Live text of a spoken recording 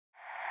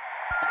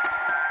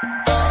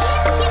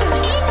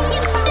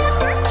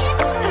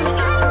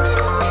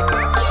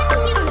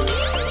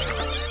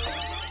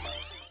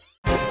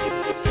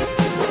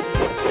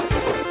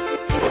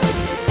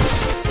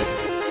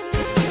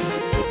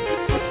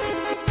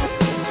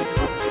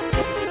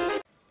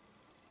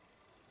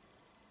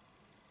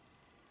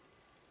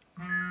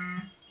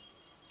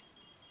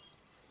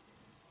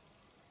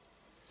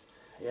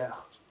Yeah.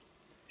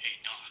 Hey,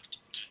 Noct,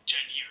 it's been 10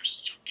 years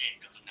since your game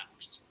got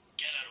announced.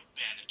 Get out of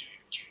bed and do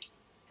your duty.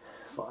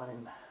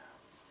 Fine.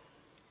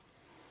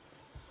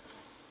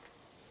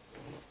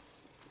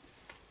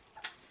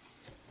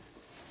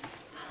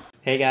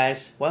 Hey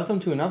guys, welcome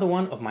to another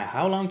one of my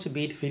How Long to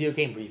Beat video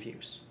game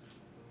reviews.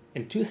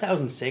 In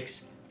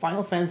 2006,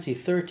 Final Fantasy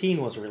XIII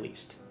was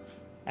released,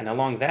 and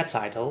along that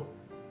title,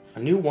 a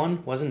new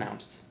one was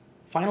announced,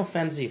 Final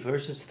Fantasy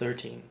Versus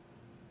 13.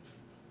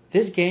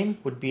 This game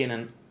would be in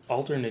an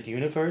alternate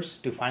universe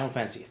to Final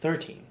Fantasy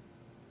XIII.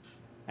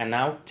 And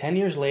now, 10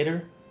 years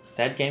later,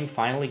 that game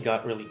finally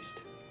got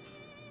released.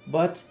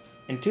 But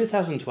in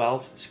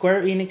 2012,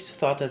 Square Enix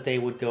thought that they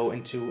would go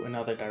into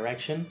another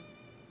direction,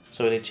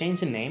 so they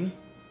changed the name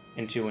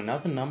into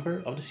another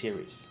number of the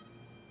series,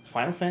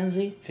 Final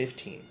Fantasy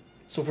XV.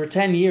 So for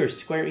 10 years,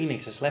 Square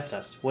Enix has left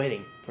us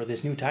waiting for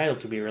this new title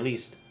to be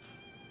released.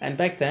 And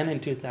back then, in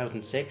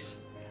 2006,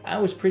 I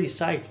was pretty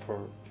psyched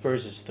for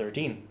Versus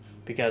 13.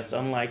 Because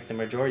unlike the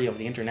majority of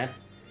the internet,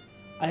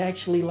 I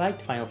actually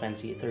liked Final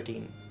Fantasy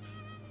XIII.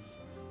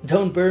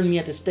 Don't burn me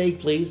at the stake,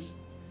 please.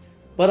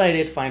 But I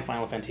did find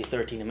Final Fantasy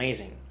XIII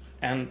amazing,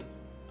 and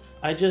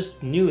I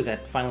just knew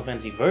that Final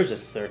Fantasy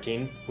Versus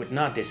 13 would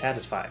not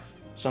dissatisfy.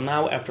 So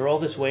now, after all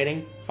this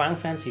waiting, Final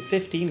Fantasy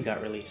XV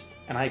got released,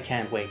 and I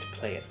can't wait to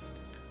play it.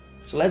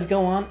 So let's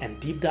go on and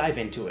deep dive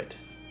into it.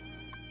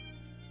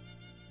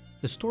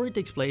 The story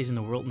takes place in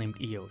a world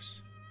named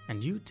Eos,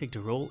 and you take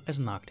the role as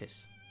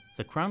Noctis,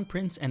 the crown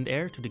prince and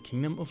heir to the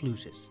kingdom of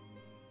Lucis.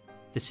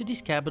 The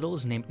city's capital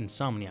is named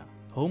Insomnia,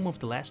 home of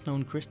the last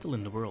known crystal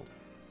in the world,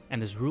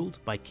 and is ruled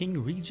by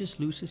King Regis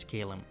Lucis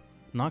Caelum,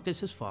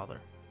 Noctis'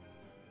 father.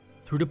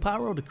 Through the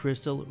power of the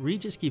crystal,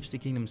 Regis keeps the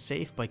kingdom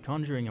safe by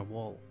conjuring a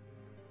wall,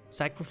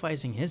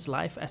 sacrificing his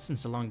life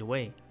essence along the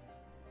way.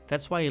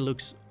 That's why he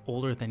looks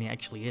older than he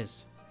actually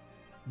is.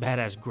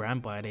 Badass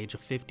grandpa at the age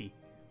of 50.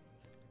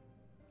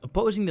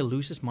 Opposing the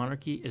Lucis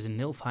monarchy is the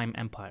Niflheim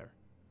Empire.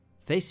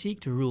 They seek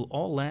to rule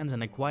all lands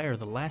and acquire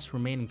the last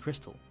remaining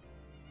crystal.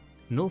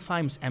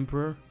 Niflheim's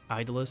emperor,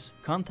 Idolus,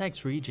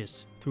 contacts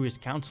Regis through his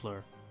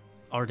counselor,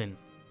 Arden,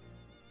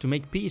 to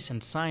make peace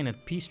and sign a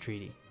peace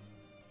treaty.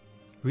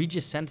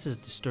 Regis senses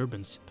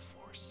disturbance in the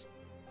force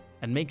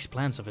and makes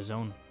plans of his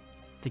own.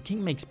 The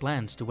king makes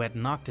plans to wed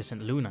Noctis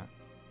and Luna.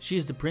 She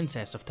is the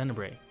princess of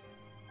Tenebrae.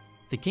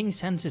 The king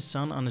sends his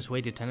son on his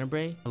way to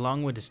Tenebrae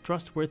along with his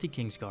trustworthy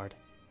Kingsguard,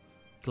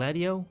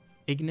 Gladio,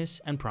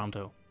 Ignis, and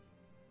Prompto.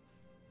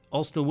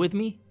 All still with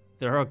me?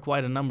 There are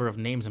quite a number of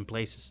names and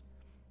places.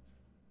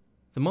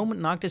 The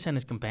moment Noctis and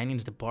his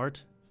companions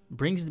depart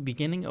brings the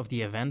beginning of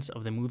the events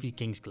of the movie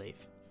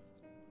Kingsglaive.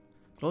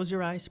 Close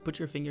your eyes, put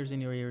your fingers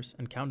in your ears,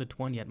 and count to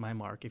 20 at my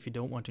mark if you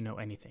don't want to know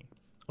anything.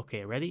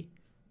 Okay, ready?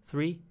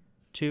 3,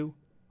 2,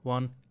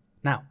 1,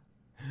 now!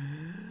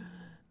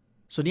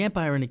 So the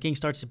Empire and the King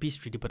starts the peace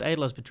treaty, but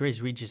Aeolus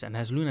betrays Regis and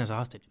has Luna as a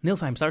hostage.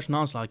 Niflheim starts an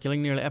onslaught,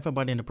 killing nearly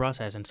everybody in the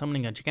process and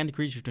summoning a gigantic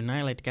creature to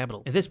annihilate the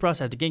capital. In this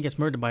process, the King gets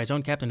murdered by his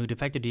own captain who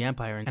defected to the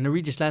Empire, and in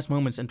Regis' last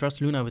moments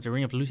entrusts Luna with the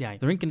Ring of Lucii.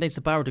 The ring contains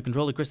the power to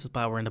control the crystal's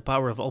power and the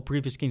power of all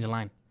previous kings in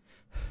line.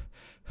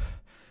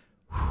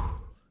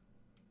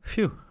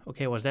 Phew,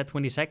 okay, was that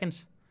 20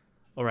 seconds?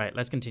 Alright,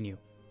 let's continue.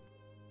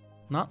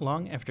 Not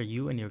long after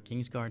you and your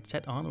Kingsguard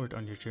set onward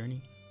on your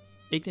journey,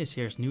 Ignis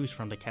hears news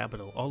from the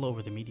capital all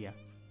over the media.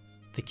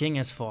 The king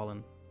has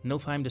fallen,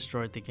 Niflheim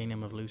destroyed the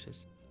kingdom of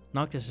Lucis,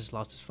 Noctis has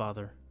lost his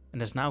father,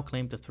 and has now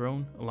claimed the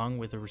throne along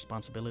with the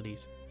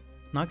responsibilities.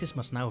 Noctis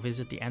must now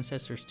visit the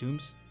ancestors'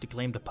 tombs to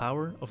claim the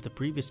power of the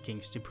previous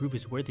kings to prove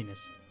his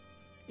worthiness.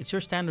 It's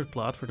your standard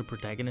plot for the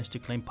protagonist to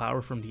claim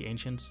power from the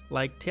ancients,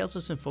 like Tales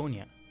of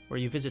Symphonia, where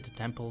you visit the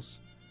temples,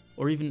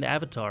 or even the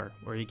Avatar,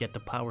 where you get the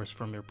powers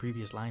from your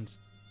previous lines.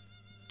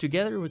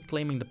 Together with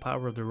claiming the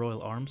power of the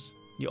royal arms,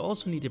 you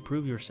also need to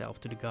prove yourself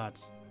to the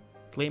gods,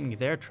 claiming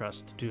their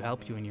trust to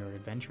help you in your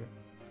adventure.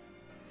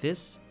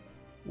 This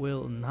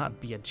will not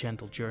be a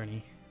gentle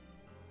journey.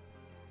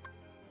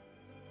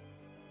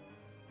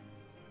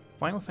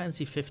 Final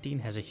Fantasy XV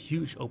has a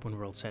huge open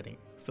world setting,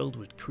 filled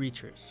with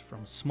creatures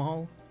from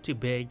small to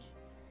big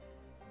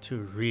to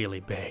really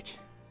big.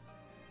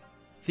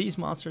 These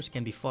monsters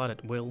can be fought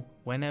at will,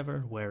 whenever,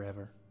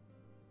 wherever.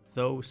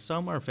 Though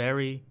some are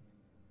very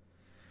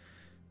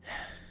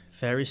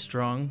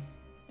strong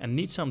and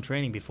need some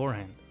training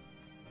beforehand.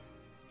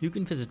 You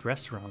can visit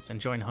restaurants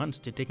and join hunts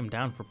to take them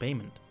down for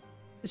payment.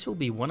 This will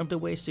be one of the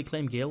ways to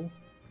claim Gil.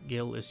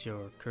 Gil is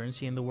your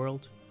currency in the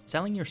world.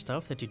 Selling your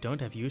stuff that you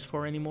don't have use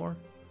for anymore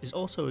is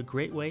also a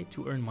great way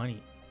to earn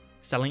money.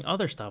 Selling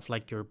other stuff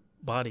like your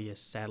body is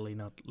sadly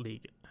not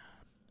legal.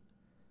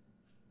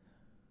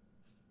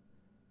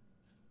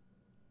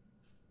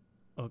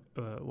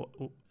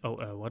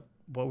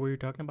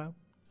 talking about?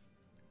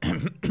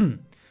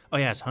 Oh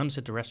yes, hunts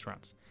at the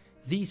restaurants.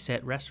 These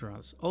said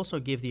restaurants also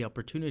give the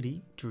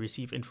opportunity to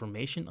receive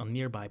information on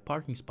nearby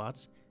parking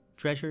spots,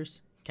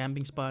 treasures,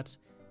 camping spots,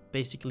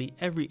 basically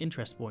every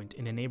interest point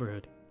in the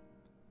neighborhood.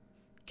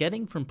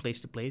 Getting from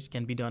place to place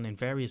can be done in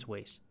various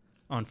ways.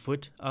 On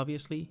foot,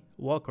 obviously,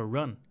 walk or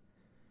run.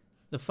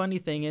 The funny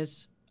thing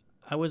is,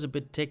 I was a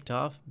bit ticked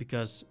off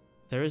because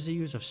there is a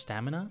use of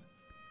stamina,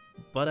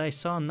 but I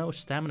saw no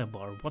stamina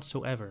bar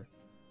whatsoever.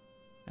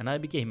 And I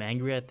became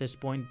angry at this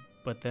point,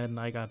 but then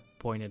I got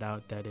pointed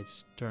out that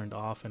it's turned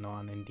off and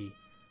on in the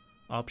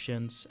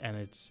options and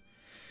it's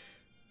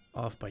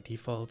off by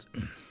default.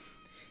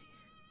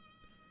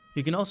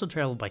 You can also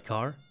travel by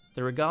car.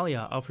 The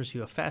Regalia offers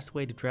you a fast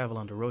way to travel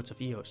on the roads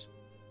of Eos,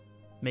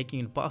 making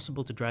it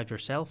possible to drive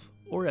yourself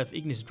or have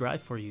Ignis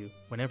drive for you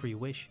whenever you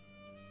wish.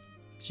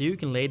 So you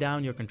can lay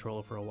down your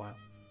controller for a while.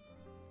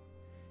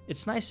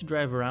 It's nice to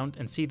drive around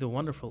and see the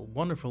wonderful,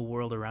 wonderful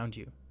world around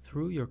you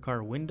through your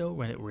car window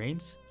when it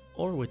rains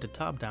or with the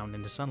top down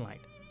in the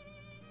sunlight.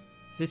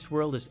 This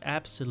world is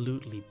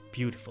absolutely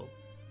beautiful.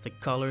 The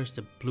colors,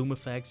 the bloom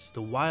effects,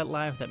 the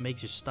wildlife that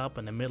makes you stop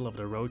in the middle of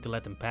the road to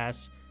let them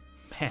pass.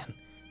 Man,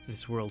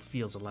 this world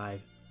feels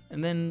alive.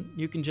 And then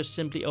you can just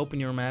simply open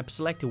your map,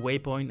 select a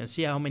waypoint and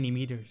see how many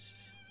meters.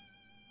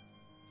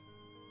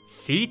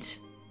 Feet?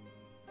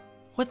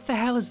 What the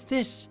hell is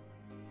this?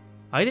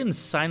 I didn't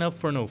sign up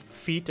for no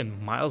feet and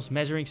miles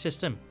measuring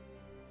system.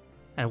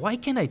 And why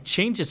can't I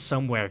change this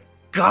somewhere?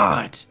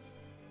 God!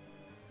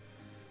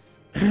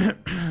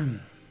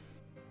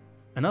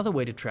 Another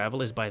way to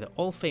travel is by the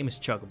all-famous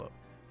Chocobo.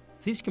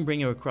 These can bring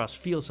you across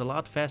fields a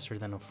lot faster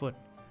than on foot,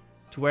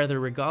 to where the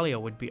Regalia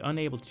would be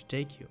unable to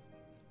take you.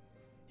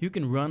 You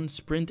can run,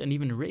 sprint and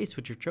even race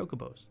with your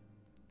Chocobos.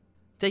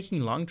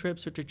 Taking long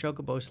trips with your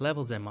Chocobos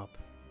levels them up.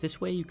 This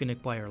way you can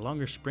acquire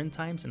longer sprint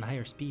times and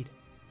higher speed.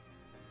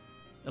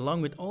 Along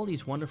with all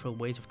these wonderful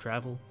ways of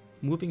travel,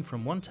 moving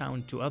from one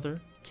town to other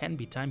can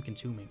be time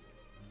consuming.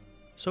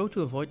 So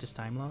to avoid this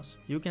time loss,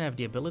 you can have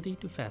the ability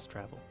to fast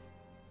travel.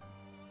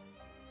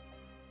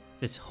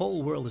 This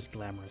whole world is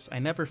glamorous. I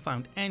never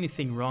found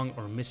anything wrong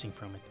or missing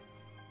from it.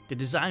 The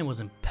design was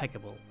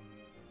impeccable.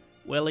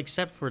 Well,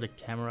 except for the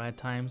camera at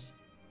times.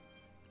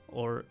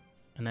 Or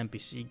an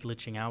NPC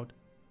glitching out.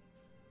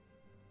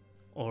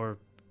 Or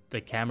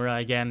the camera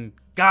again.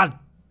 God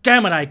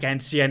damn it, I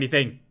can't see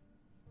anything!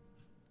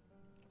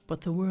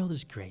 But the world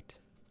is great.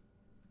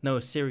 No,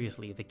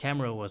 seriously, the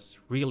camera was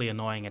really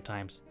annoying at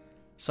times.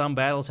 Some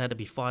battles had to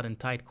be fought in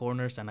tight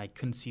corners and I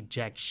couldn't see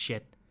jack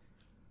shit.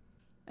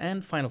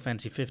 And Final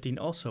Fantasy 15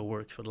 also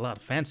works with a lot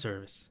of fan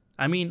service.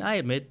 I mean, I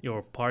admit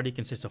your party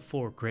consists of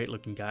 4 great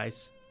looking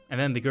guys. And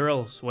then the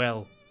girls,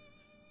 well,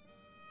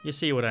 you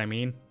see what I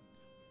mean.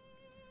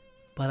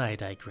 But I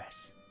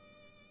digress.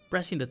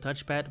 Pressing the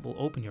touchpad will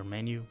open your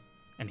menu,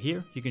 and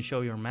here you can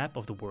show your map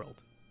of the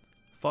world.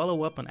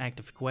 Follow up on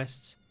active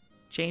quests,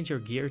 change your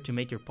gear to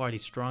make your party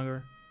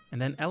stronger,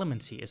 and then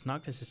Elemency is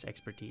Noctis'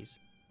 expertise.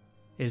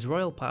 His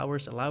royal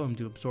powers allow him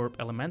to absorb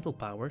elemental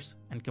powers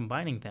and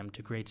combining them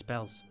to create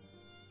spells.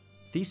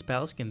 These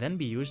spells can then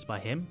be used by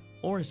him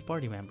or his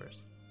party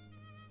members.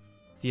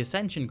 The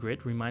Ascension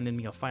Grid reminded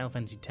me of Final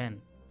Fantasy X.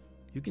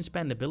 You can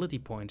spend ability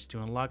points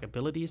to unlock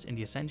abilities in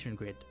the Ascension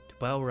Grid to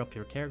power up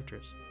your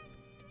characters.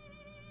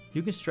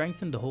 You can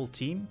strengthen the whole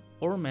team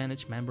or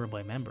manage member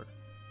by member.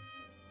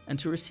 And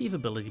to receive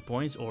ability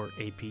points or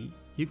AP,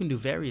 you can do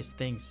various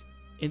things.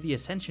 In the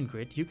Ascension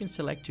Grid, you can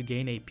select to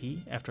gain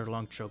AP after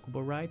long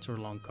chocobo rides or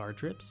long car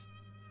trips.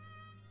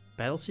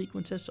 Battle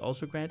sequences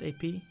also grant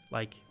AP,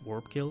 like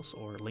warp kills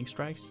or link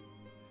strikes.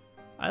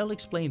 I'll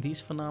explain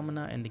these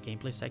phenomena in the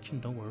gameplay section,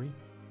 don't worry.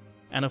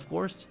 And of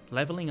course,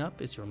 leveling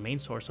up is your main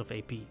source of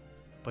AP,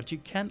 but you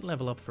can't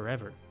level up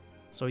forever,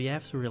 so you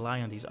have to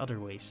rely on these other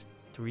ways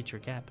to reach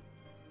your cap.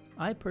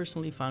 I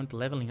personally found the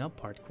leveling up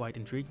part quite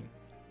intriguing.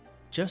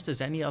 Just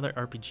as any other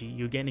RPG,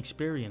 you gain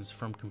experience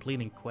from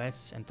completing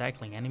quests and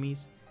tackling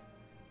enemies,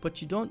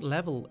 but you don't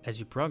level as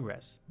you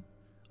progress.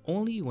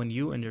 Only when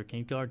you and your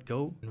king guard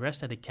go and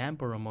rest at a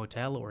camp or a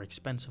motel or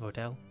expensive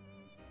hotel.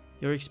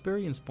 Your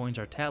experience points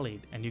are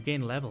tallied and you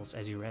gain levels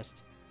as you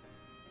rest.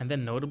 And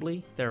then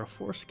notably, there are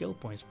 4 skill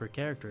points per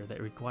character that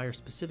require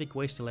specific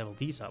ways to level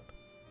these up,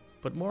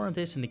 but more on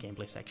this in the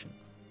gameplay section.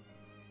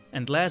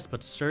 And last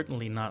but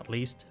certainly not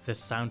least, the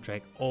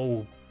soundtrack.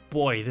 Oh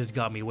boy, this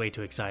got me way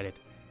too excited.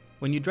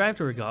 When you drive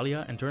to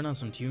Regalia and turn on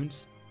some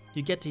tunes,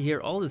 you get to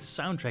hear all the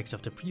soundtracks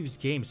of the previous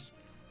games.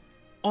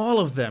 All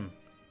of them!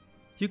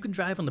 You can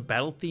drive on the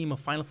battle theme of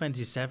Final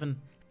Fantasy VII.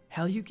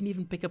 Hell, you can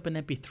even pick up an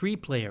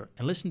MP3 player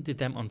and listen to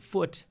them on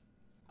foot.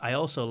 I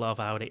also love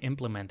how they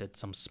implemented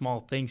some small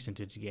things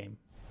into this game.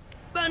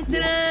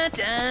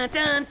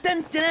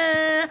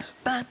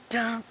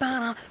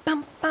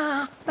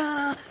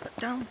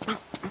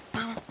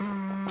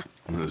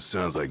 This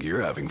sounds like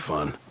you're having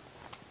fun.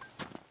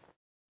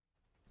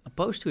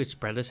 Opposed to its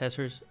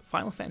predecessors,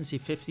 Final Fantasy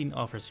XV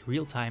offers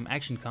real-time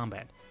action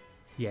combat.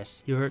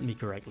 Yes, you heard me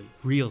correctly,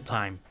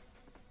 real-time.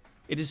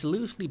 It is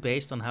loosely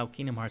based on how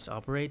Kingdom Hearts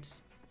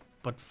operates,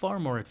 but far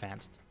more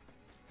advanced.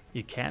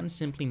 You can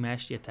simply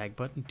mash the attack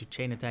button to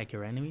chain attack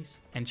your enemies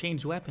and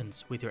change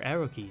weapons with your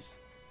arrow keys.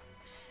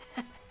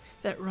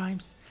 That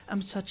rhymes,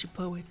 I'm such a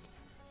poet.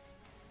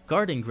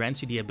 Guarding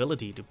grants you the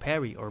ability to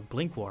parry or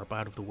blink warp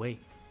out of the way.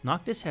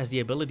 Noctis has the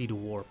ability to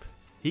warp.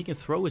 He can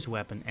throw his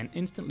weapon and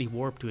instantly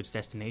warp to its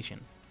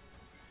destination.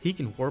 He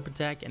can warp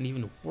attack and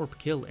even warp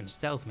kill in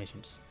stealth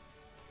missions.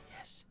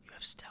 Yes, you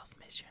have stealth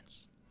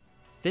missions.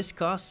 This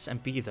costs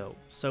MP though,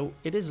 so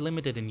it is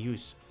limited in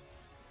use.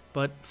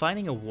 But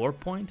finding a warp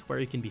point where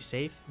you can be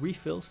safe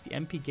refills the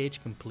MP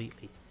gauge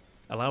completely,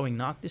 allowing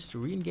Noctis to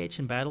re-engage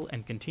in battle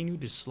and continue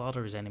to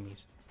slaughter his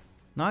enemies.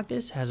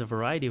 Noctis has a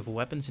variety of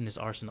weapons in his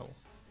arsenal.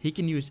 He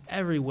can use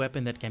every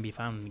weapon that can be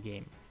found in the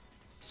game.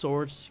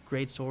 Swords,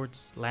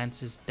 greatswords,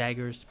 lances,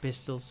 daggers,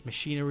 pistols,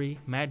 machinery,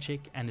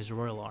 magic and his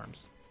royal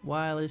arms.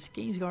 While his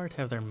Kingsguard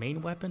have their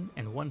main weapon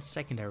and one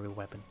secondary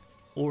weapon,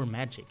 or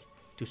magic,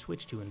 to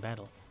switch to in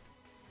battle.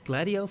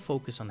 Gladio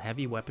focus on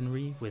heavy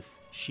weaponry with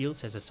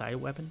shields as a side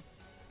weapon.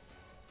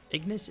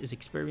 Ignis is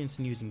experienced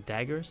in using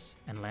daggers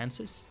and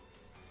lances,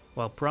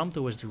 while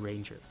Prompto is the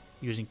ranger,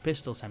 using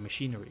pistols and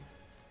machinery.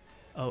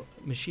 Oh,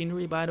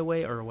 machinery by the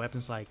way are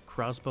weapons like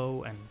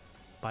crossbow and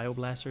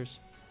bioblasters.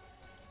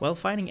 While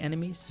fighting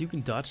enemies, you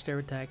can dodge their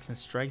attacks and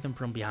strike them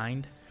from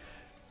behind,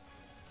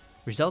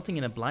 resulting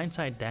in a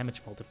blindside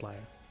damage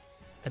multiplier.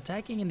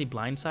 Attacking in the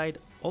blindside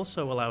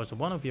also allows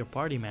one of your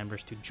party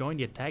members to join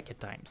the attack at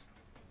times,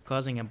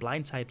 causing a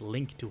blindside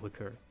link to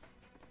occur.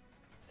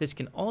 This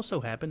can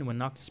also happen when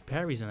Noctis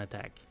parries an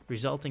attack,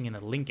 resulting in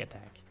a link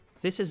attack.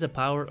 This is the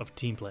power of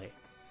team play.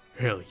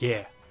 Hell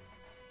yeah!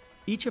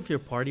 Each of your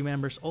party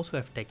members also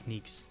have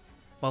techniques.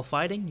 While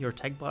fighting, your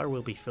tech bar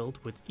will be filled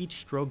with each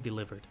stroke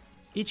delivered.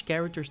 Each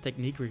character's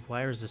technique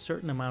requires a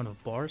certain amount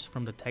of bars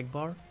from the tech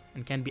bar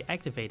and can be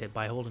activated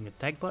by holding the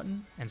tech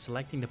button and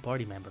selecting the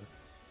party member.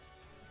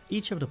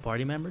 Each of the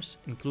party members,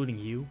 including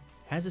you,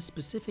 has a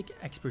specific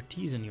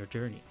expertise in your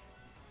journey.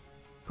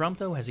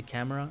 Prompto has a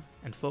camera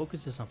and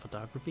focuses on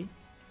photography.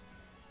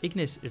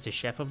 Ignis is the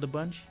chef of the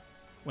bunch.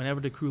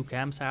 Whenever the crew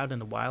camps out in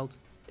the wild,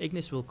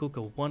 Ignis will cook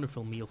a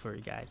wonderful meal for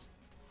you guys.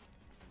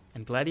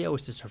 And Gladio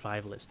is the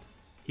survivalist.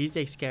 He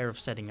takes care of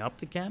setting up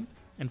the camp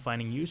and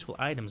finding useful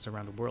items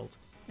around the world.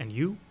 And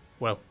you?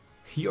 Well,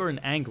 you're an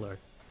angler.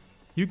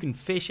 You can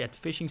fish at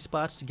fishing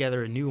spots to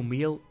gather a new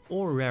meal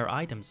or rare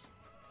items.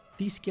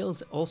 These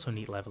skills also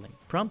need leveling.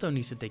 Prompto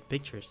needs to take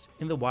pictures,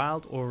 in the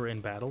wild or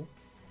in battle.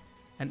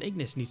 And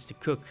Ignis needs to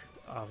cook,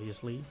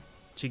 obviously,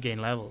 to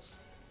gain levels.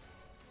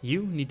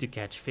 You need to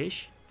catch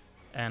fish.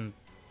 And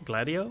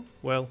Gladio?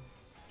 Well,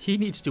 he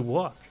needs to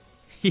walk.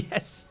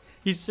 Yes!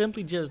 He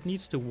simply just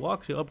needs to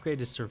walk to upgrade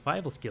his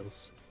survival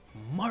skills.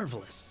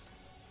 Marvelous!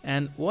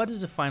 And what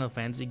is a Final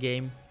Fantasy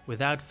game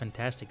without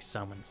fantastic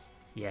summons?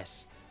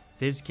 Yes,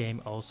 this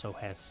game also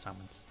has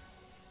summons.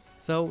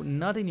 Though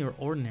not in your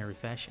ordinary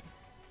fashion.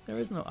 There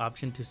is no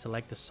option to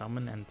select a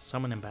summon and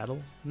summon in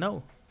battle.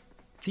 No.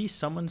 These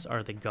summons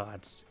are the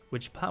gods,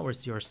 which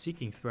powers you are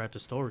seeking throughout the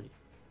story.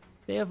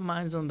 They have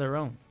minds on their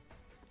own.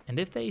 And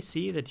if they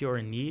see that you are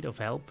in need of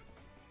help,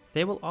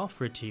 they will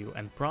offer it to you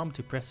and prompt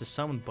to press the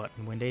summon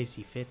button when they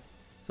see fit.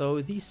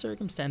 Though these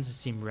circumstances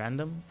seem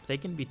random, they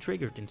can be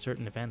triggered in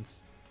certain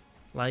events.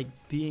 Like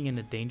being in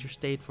a danger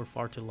state for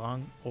far too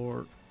long,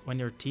 or when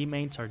your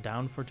teammates are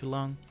down for too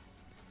long.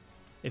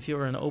 If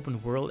you're in an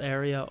open world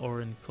area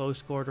or in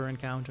close quarter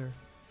encounter.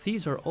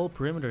 These are all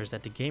perimeters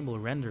that the game will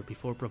render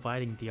before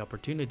providing the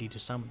opportunity to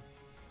summon.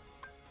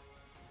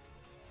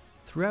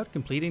 Throughout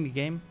completing the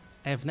game,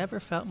 I have never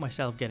felt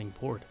myself getting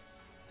bored.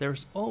 There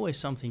is always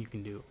something you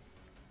can do.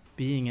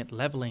 Being it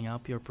leveling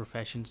up your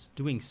professions,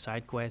 doing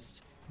side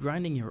quests,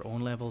 grinding your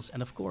own levels,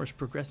 and of course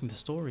progressing the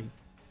story.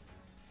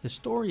 The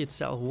story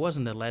itself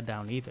wasn't a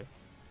letdown either.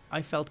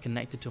 I felt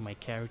connected to my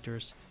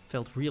characters,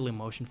 felt real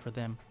emotion for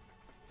them,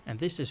 and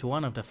this is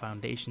one of the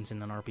foundations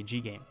in an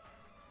RPG game.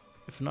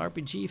 If an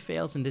RPG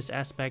fails in this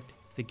aspect,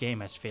 the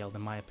game has failed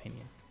in my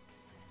opinion.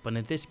 But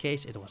in this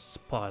case it was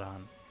spot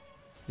on.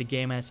 The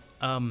game has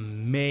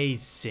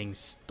amazing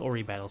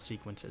story battle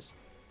sequences.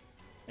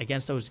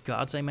 Against those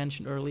gods I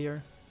mentioned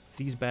earlier,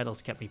 these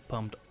battles kept me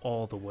pumped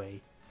all the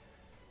way.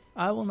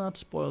 I will not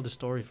spoil the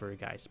story for you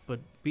guys, but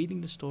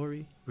beating the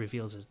story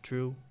reveals a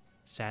true,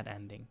 sad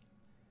ending.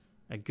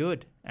 A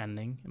good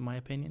ending, in my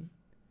opinion.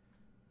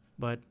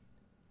 But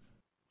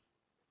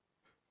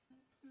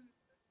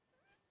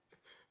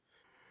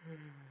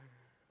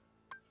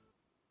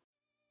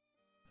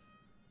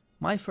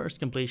my first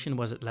completion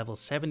was at level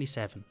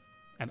 77,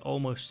 and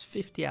almost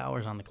 50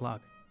 hours on the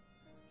clock.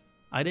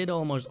 I did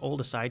almost all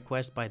the side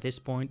quests by this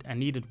point and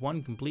needed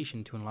one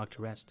completion to unlock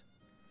the rest.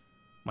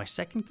 My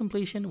second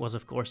completion was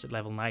of course at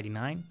level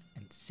 99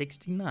 and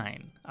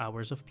 69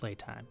 hours of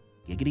playtime.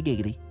 Giggity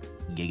giggity,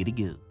 giggity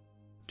goo.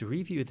 To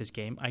review this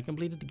game, I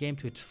completed the game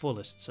to its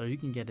fullest so you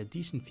can get a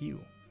decent view.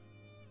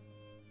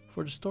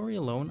 For the story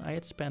alone, I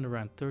had spent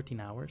around 13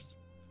 hours.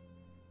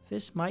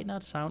 This might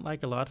not sound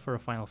like a lot for a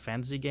Final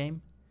Fantasy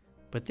game,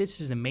 but this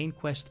is the main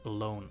quest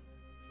alone.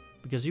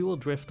 Because you will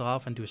drift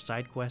off and do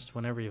side quests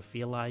whenever you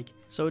feel like,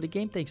 so the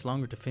game takes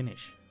longer to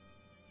finish.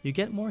 You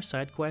get more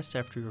side quests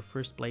after your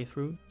first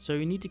playthrough, so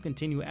you need to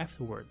continue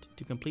afterward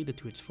to complete it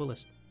to its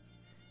fullest.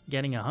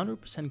 Getting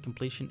 100%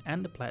 completion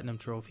and the Platinum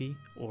Trophy,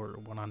 or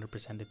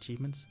 100%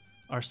 achievements,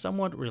 are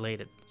somewhat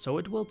related, so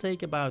it will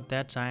take about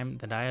that time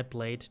that I had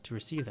played to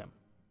receive them.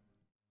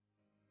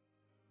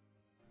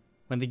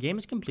 When the game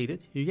is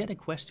completed, you get a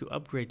quest to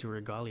upgrade to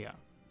Regalia.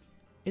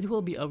 It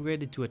will be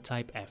upgraded to a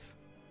Type F.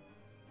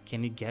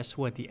 Can you guess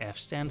what the F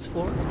stands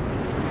for?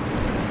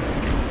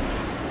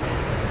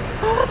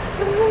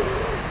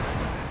 Awesome!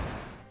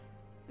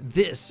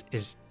 This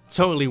is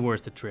totally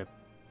worth the trip.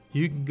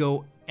 You can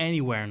go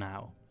anywhere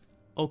now.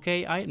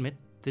 Okay, I admit,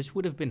 this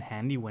would have been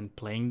handy when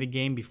playing the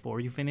game before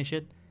you finish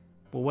it,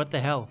 but what the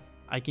hell,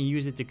 I can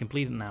use it to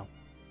complete it now.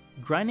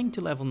 Grinding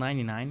to level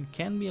 99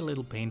 can be a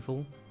little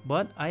painful,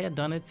 but I had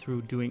done it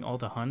through doing all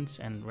the hunts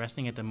and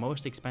resting at the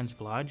most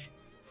expensive lodge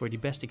for the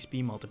best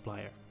XP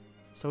multiplier,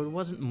 so it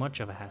wasn't much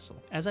of a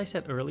hassle. As I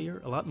said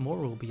earlier, a lot more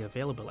will be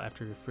available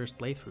after your first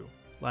playthrough,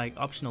 like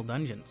optional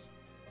dungeons.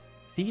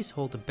 These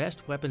hold the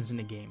best weapons in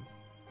the game,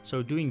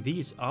 so doing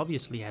these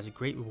obviously has a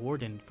great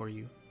reward in it for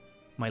you.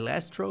 My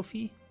last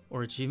trophy,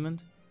 or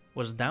achievement,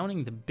 was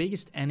downing the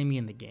biggest enemy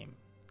in the game.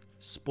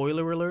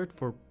 Spoiler alert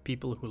for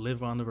people who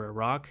live under a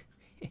rock,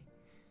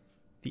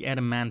 the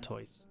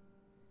Adamantoise.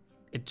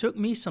 It took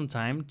me some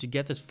time to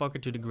get this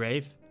fucker to the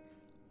grave.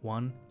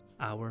 1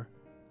 hour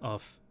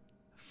of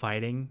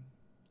fighting.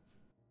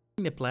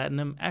 The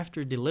platinum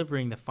after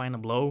delivering the final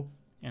blow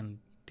and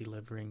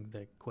delivering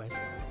the quest.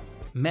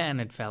 Man,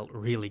 it felt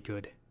really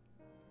good.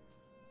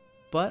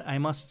 But I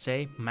must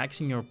say,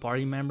 maxing your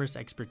party members'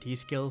 expertise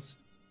skills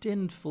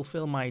didn't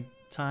fulfill my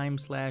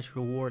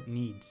time/reward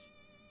needs.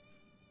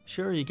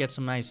 Sure, you get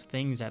some nice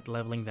things at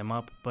leveling them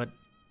up, but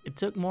it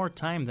took more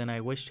time than I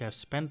wished to have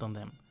spent on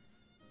them,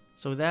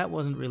 so that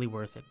wasn't really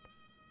worth it.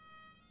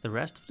 The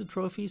rest of the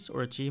trophies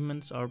or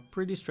achievements are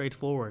pretty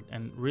straightforward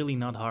and really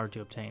not hard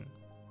to obtain,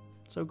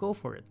 so go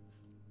for it.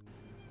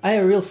 I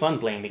had real fun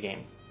playing the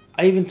game.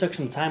 I even took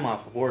some time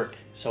off of work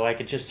so I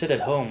could just sit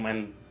at home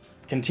and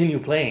continue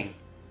playing.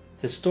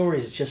 The story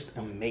is just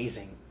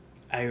amazing.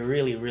 I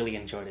really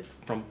enjoyed it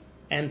from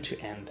end to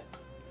end.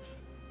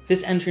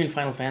 This entry in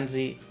Final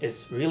Fantasy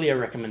is really a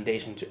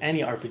recommendation to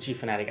any RPG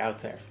fanatic out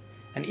there,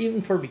 and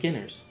even for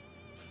beginners.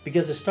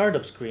 Because the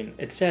startup screen,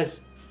 it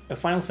says a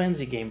Final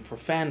Fantasy game for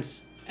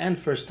fans and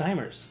first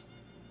timers.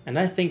 And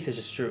I think this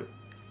is true.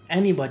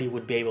 Anybody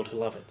would be able to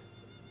love it.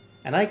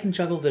 And I can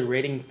juggle the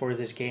rating for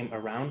this game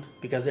around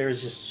because there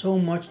is just so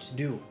much to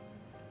do.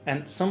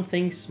 And some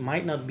things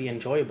might not be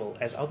enjoyable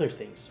as other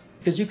things.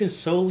 Because you can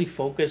solely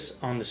focus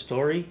on the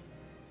story,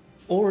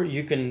 or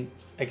you can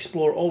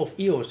explore all of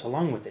EOS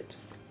along with it,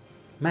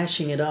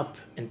 mashing it up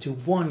into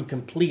one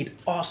complete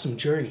awesome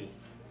journey.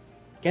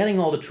 Getting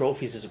all the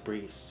trophies is a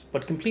breeze,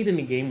 but completing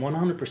the game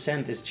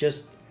 100% is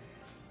just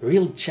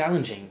real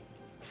challenging.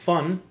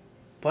 Fun,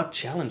 but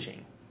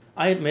challenging.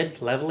 I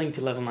admit leveling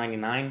to level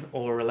 99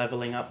 or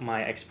leveling up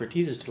my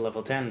expertise to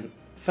level 10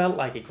 felt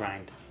like a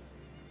grind.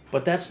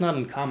 But that's not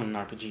uncommon in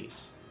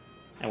RPGs.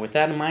 And with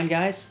that in mind,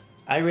 guys,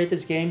 I rate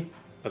this game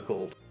a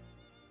gold.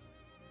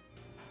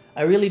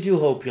 I really do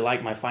hope you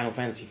liked my Final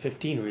Fantasy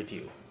 15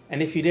 review.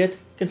 And if you did,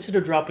 consider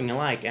dropping a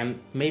like and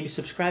maybe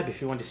subscribe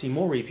if you want to see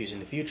more reviews in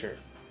the future.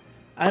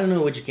 I don't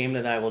know which game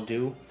that I will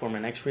do for my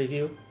next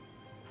review,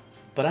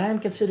 but I am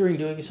considering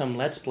doing some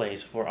Let's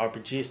Plays for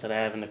RPGs that I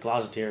have in the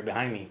closet here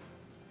behind me.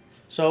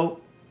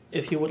 So,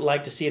 if you would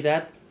like to see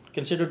that,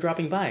 consider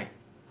dropping by.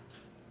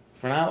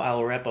 For now,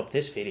 I'll wrap up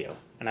this video,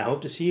 and I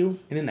hope to see you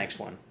in the next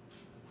one.